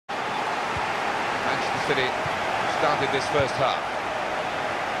City started this first half.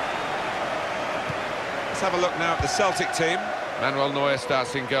 Let's have a look now at the Celtic team. Manuel Neuer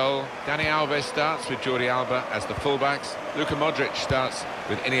starts in goal. Dani Alves starts with Jordi Alba as the fullbacks. Luka Modric starts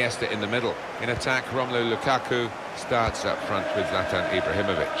with Iniesta in the middle. In attack, Romelu Lukaku starts up front with Zlatan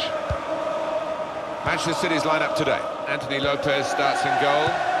Ibrahimovic. Manchester City's lineup today. Anthony Lopez starts in goal.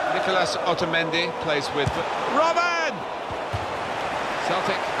 Nicolas Otamendi plays with Robin!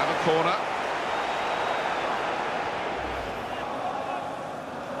 Celtic have a corner.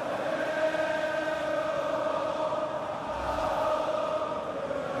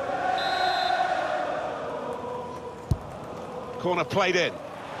 Corner played in.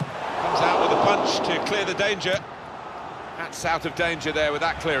 Comes out with a punch to clear the danger. That's out of danger there with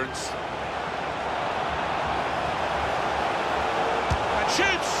that clearance. And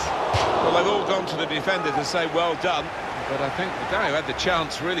shoots! Well, they've all gone to the defender to say well done, but I think the guy who had the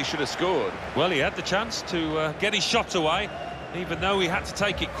chance really should have scored. Well, he had the chance to get his shot away, even though he had to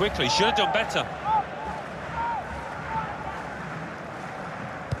take it quickly. Should have done better.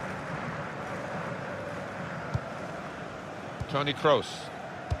 Toni Kroos.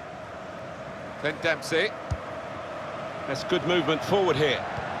 Clint Dempsey. That's good movement forward here.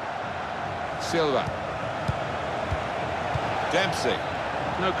 Silva. Dempsey.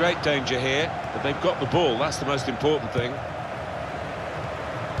 No great danger here, but they've got the ball. That's the most important thing.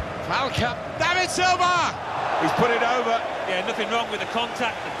 Falcao. David Silva! He's put it over. Yeah, nothing wrong with the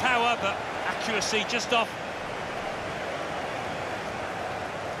contact, the power, but accuracy just off.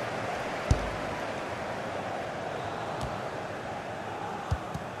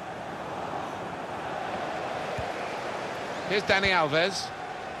 Here's Dani Alves.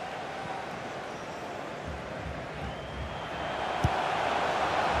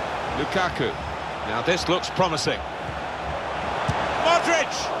 Lukaku. Now this looks promising.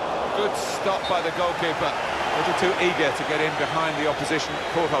 Modric! Good stop by the goalkeeper. A little too eager to get in behind the opposition,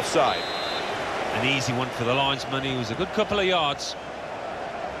 caught offside. An easy one for the linesman. He was a good couple of yards.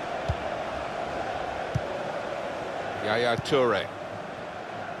 Yaya Toure.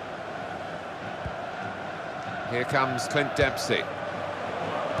 Here comes Clint Dempsey.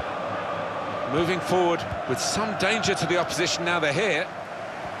 Moving forward with some danger to the opposition now they're here.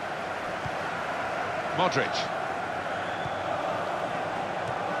 Modric.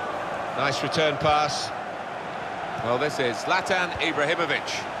 Nice return pass. Well, this is Zlatan Ibrahimovic.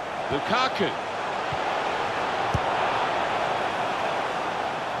 Lukaku.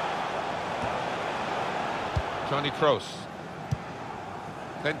 Toni Kroos.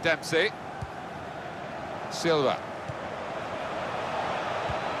 Clint Dempsey. Silva.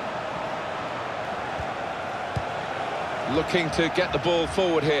 Looking to get the ball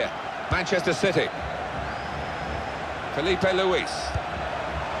forward here. Manchester City. Felipe Luis.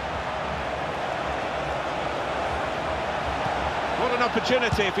 What an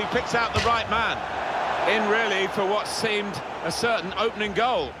opportunity if he picks out the right man. In really for what seemed a certain opening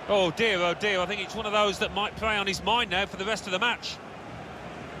goal. Oh dear, I think it's one of those that might play on his mind now for the rest of the match.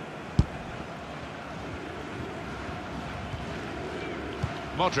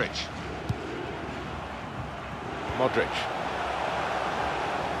 Modric.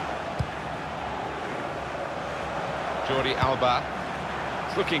 Jordi Alba.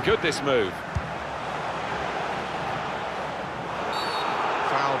 It's looking good, this move.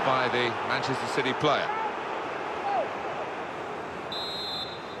 Foul by the Manchester City player.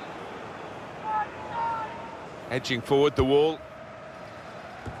 Edging forward the wall.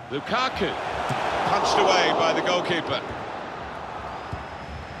 Lukaku. Punched away by the goalkeeper.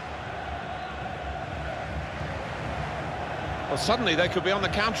 Well, suddenly they could be on the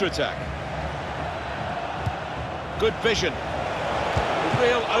counter-attack. Good vision. A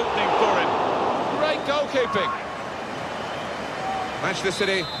real opening for him. Great goalkeeping. Manchester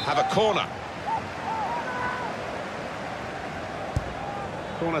City have a corner.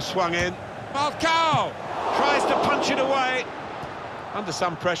 Corner swung in. Falcao tries to punch it away. Under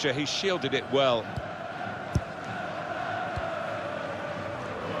some pressure, he shielded it well.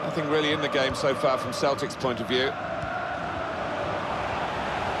 Nothing really in the game so far from Celtic's point of view.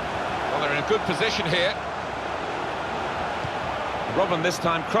 Well, they're in a good position here. Robin this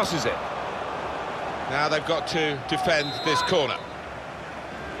time crosses it. Now they've got to defend this corner.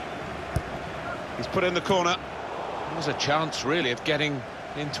 He's put in the corner. There was a chance, really, of getting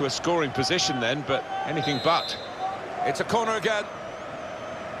into a scoring position then, but anything but. It's a corner again.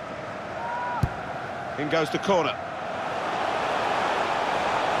 In goes the corner.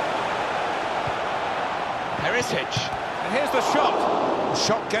 Perisic. And here's the shot. The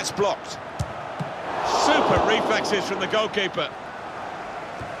shot gets blocked. Super reflexes from the goalkeeper.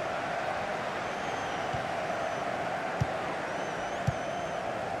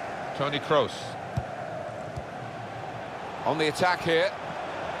 Toni Kroos. On the attack here.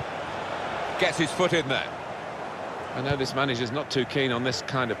 Gets his foot in there. I know this manager's not too keen on this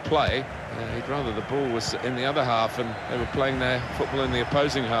kind of play. He'd rather the ball was in the other half and they were playing their football in the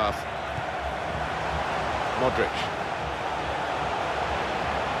opposing half. Modric.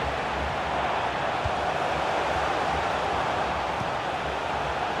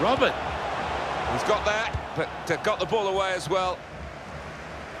 Robert. He's got that, but got the ball away as well.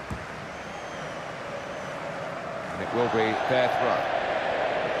 And it will be their throw.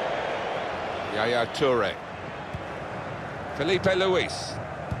 Yaya Toure. Felipe Luis.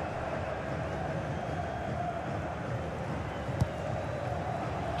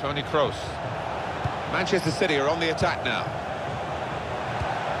 Toni Kroos. Manchester City are on the attack now.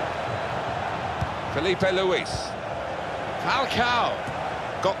 Felipe Luis. Falcao.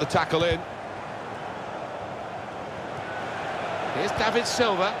 Got the tackle in. Here's David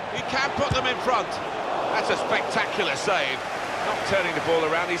Silva. He can put them in front. That's a spectacular save. Not turning the ball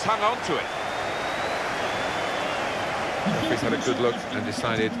around, he's hung on to it. He's had a good look and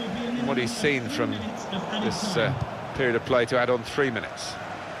decided what he's seen from this period of play to add on 3 minutes.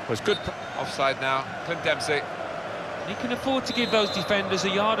 Was good. Offside now, Clint Dempsey. He can afford to give those defenders a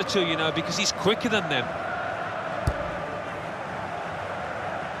yard or two, you know, because he's quicker than them.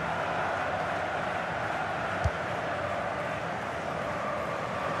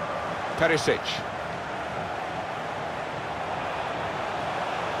 Perisic.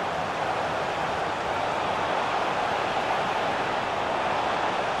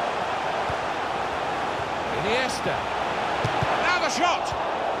 Iniesta. Now the shot!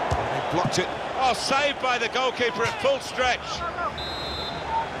 They blocked it. Oh, saved by the goalkeeper at full stretch.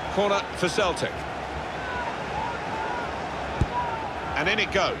 Corner for Celtic. And in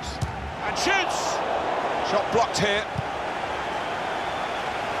it goes. And shoots! Shot blocked here.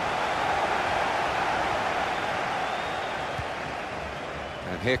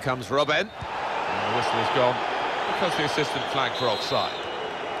 And here comes Robben. And the whistle is gone because the assistant flagged for offside.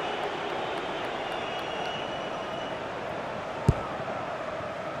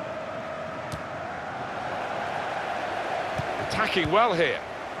 Attacking well here.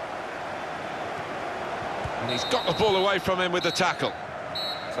 And he's got the ball away from him with the tackle.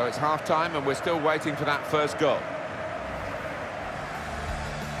 So it's half-time and we're still waiting for that first goal.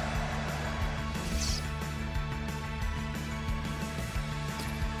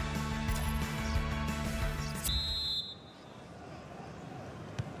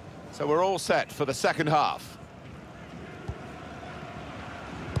 So we're all set for the second half.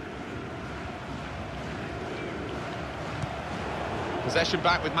 Possession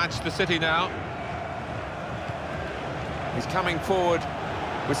back with Manchester City now. He's coming forward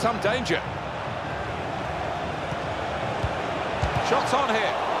with some danger. Shots on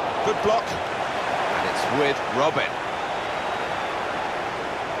here. Good block. And it's with Robben.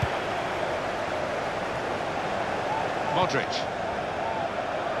 Modric.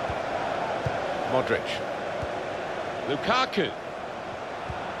 Lukaku.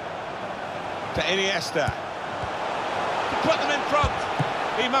 To Iniesta. Put them in front.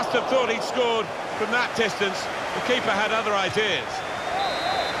 He must have thought he'd scored from that distance. The keeper had other ideas.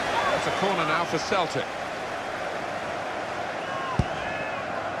 It's a corner now for Celtic.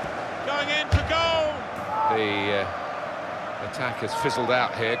 Going in for goal. The attack has fizzled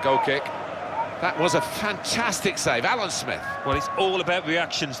out here. Goal kick. That was a fantastic save. Alan Smith. Well, it's all about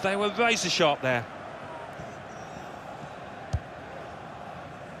reactions. They were razor sharp there.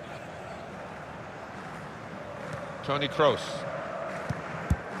 Toni Kroos.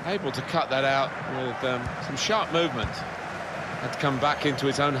 Able to cut that out with some sharp movement. Had to come back into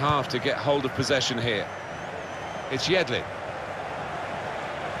his own half to get hold of possession here. It's Yedlin.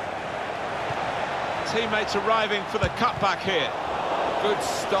 Teammates arriving for the cutback here. Good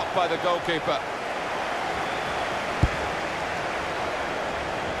stop by the goalkeeper.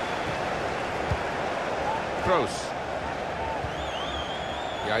 Kroos.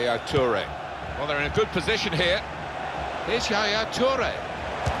 Yaya Toure. Well, they're in a good position here. Here's Yaya Toure.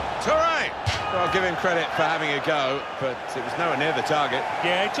 Toure! Well, I'll give him credit for having a go, but it was nowhere near the target.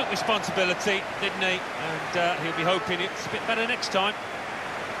 Yeah, he took responsibility, didn't he? And he'll be hoping it's a bit better next time.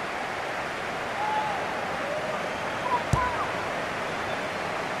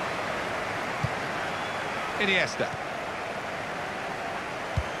 Iniesta.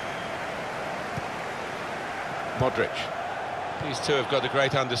 Modric. These two have got a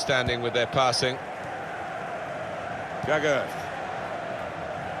great understanding with their passing. Jagger.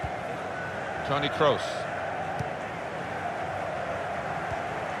 Toni Kroos.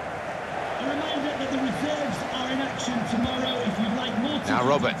 A reminder that the reserves are in action tomorrow. If you'd like more Now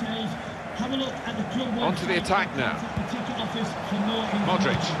Robert. details, have a look at the club website. Onto the attack now. Contact the ticket office for more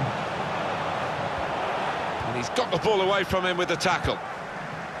Modric. information. And he's got the ball away from him with the tackle.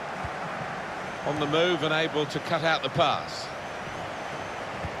 On the move and able to cut out the pass.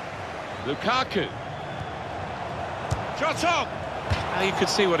 Lukaku. Shot on! Now you could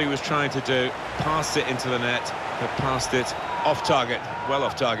see what he was trying to do. Passed it into the net, but passed it off target. Well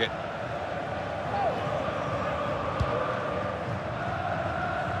off target.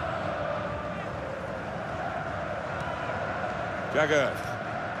 Jagger.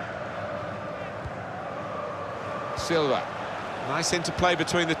 Silva. Nice interplay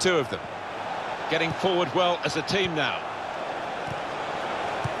between the two of them. Getting forward well as a team now.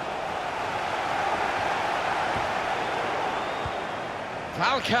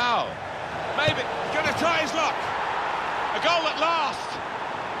 Falcao. Maybe going to try his luck. A goal at last.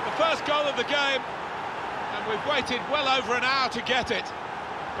 The first goal of the game. And we've waited well over an hour to get it.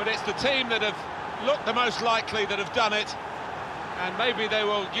 But it's the team that have looked the most likely that have done it. And maybe they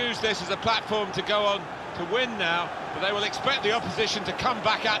will use this as a platform to go on to win now. But they will expect the opposition to come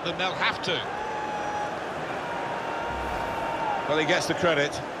back at them. They'll have to. Well, he gets the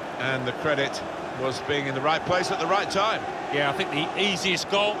credit, and the credit was being in the right place at the right time. Yeah, I think the easiest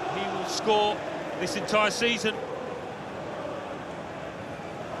goal he will score this entire season.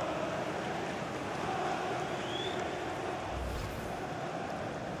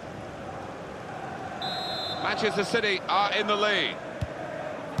 Manchester City are in the lead.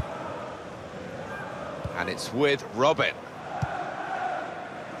 And it's with Robin.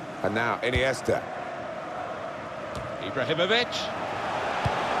 And now Iniesta. Ibrahimovic.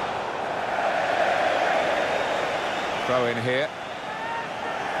 Throw in here.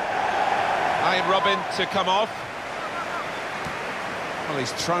 Ryan Robin to come off. Well,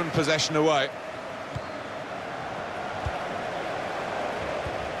 he's thrown possession away.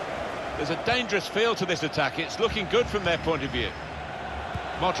 There's a dangerous feel to this attack. It's looking good from their point of view.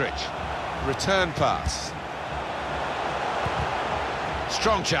 Modric. Return pass.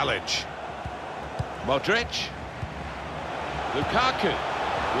 Strong challenge. Modric. Lukaku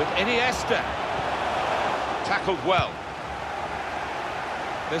with Iniesta. Tackled well.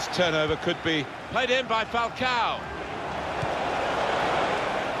 This turnover could be played in by Falcao.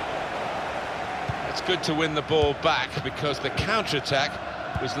 It's good to win the ball back because the counter-attack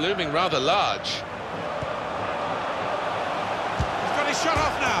was looming rather large. He's got his shot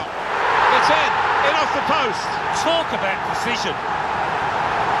off now. It's in off the post. Talk about precision.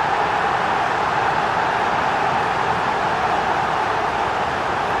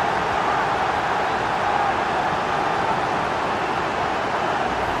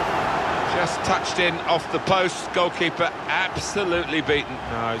 Just touched in off the post. Goalkeeper absolutely beaten.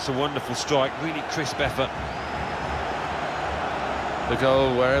 No, it's a wonderful strike, really crisp effort. The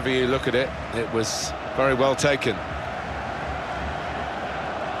goal, wherever you look at it, it was very well taken.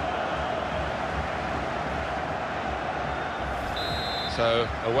 So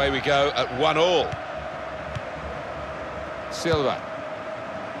away we go at 1-1. Silva.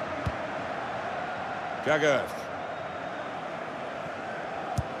 Jagger.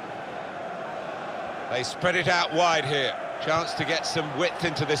 They spread it out wide here. Chance to get some width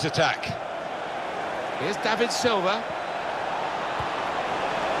into this attack. Here's David Silva.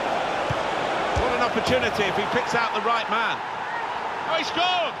 What an opportunity if he picks out the right man. Oh, he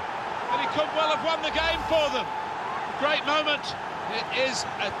scored! And he could well have won the game for them. Great moment. It is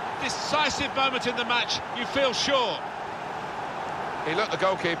a decisive moment in the match, you feel sure. He looked the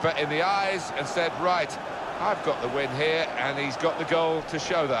goalkeeper in the eyes and said, right, I've got the win here, and he's got the goal to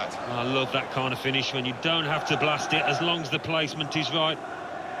show that. I love that kind of finish when you don't have to blast it as long as the placement is right.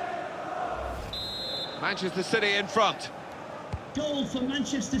 Manchester City in front. Goal for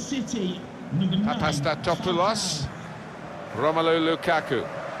Manchester City. Number 9. Papastatopoulos. Romelu Lukaku.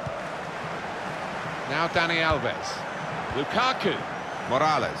 Now Dani Alves. Lukaku.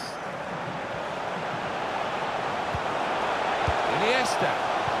 Morales. Iniesta.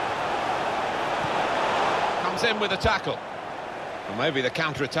 Comes in with a tackle. Well, maybe the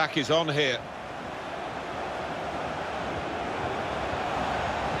counter-attack is on here.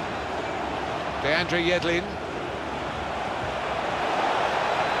 Deandre Yedlin.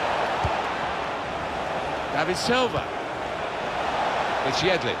 David Silva. It's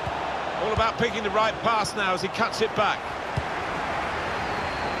Yedlin. All about picking the right pass now as he cuts it back.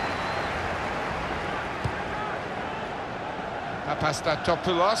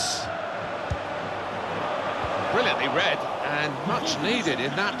 Papastatopoulos. Brilliantly read and much needed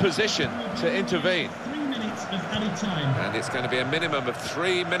in that position to intervene. 3 minutes of added time. And it's going to be a minimum of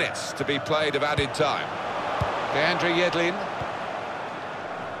 3 minutes to be played of added time. Deandre Yedlin.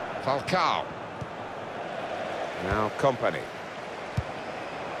 Falcao. Now Kompany.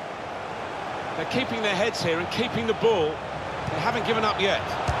 They're keeping their heads here and keeping the ball. They haven't given up yet.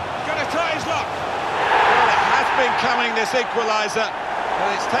 Going to try his luck. Well, it has been coming, this equaliser, but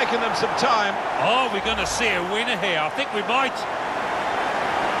it's taken them some time. Oh, we're going to see a winner here. I think we might.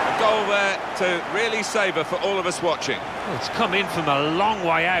 A goal there to really savour for all of us watching. Well, it's come in from a long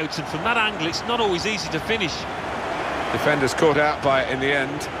way out, and from that angle, it's not always easy to finish. Defenders caught out by it in the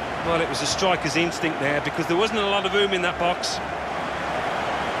end. Well, it was a striker's instinct there, because there wasn't a lot of room in that box.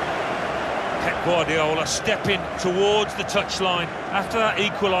 Pep Guardiola stepping towards the touchline. After that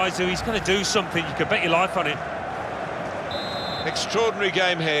equaliser, he's going to do something. You can bet your life on it. Extraordinary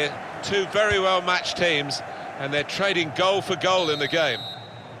game here. Two very well matched teams, and they're trading goal for goal in the game.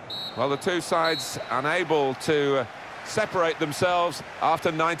 Well, the two sides unable to separate themselves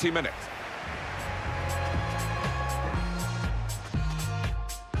after 90 minutes.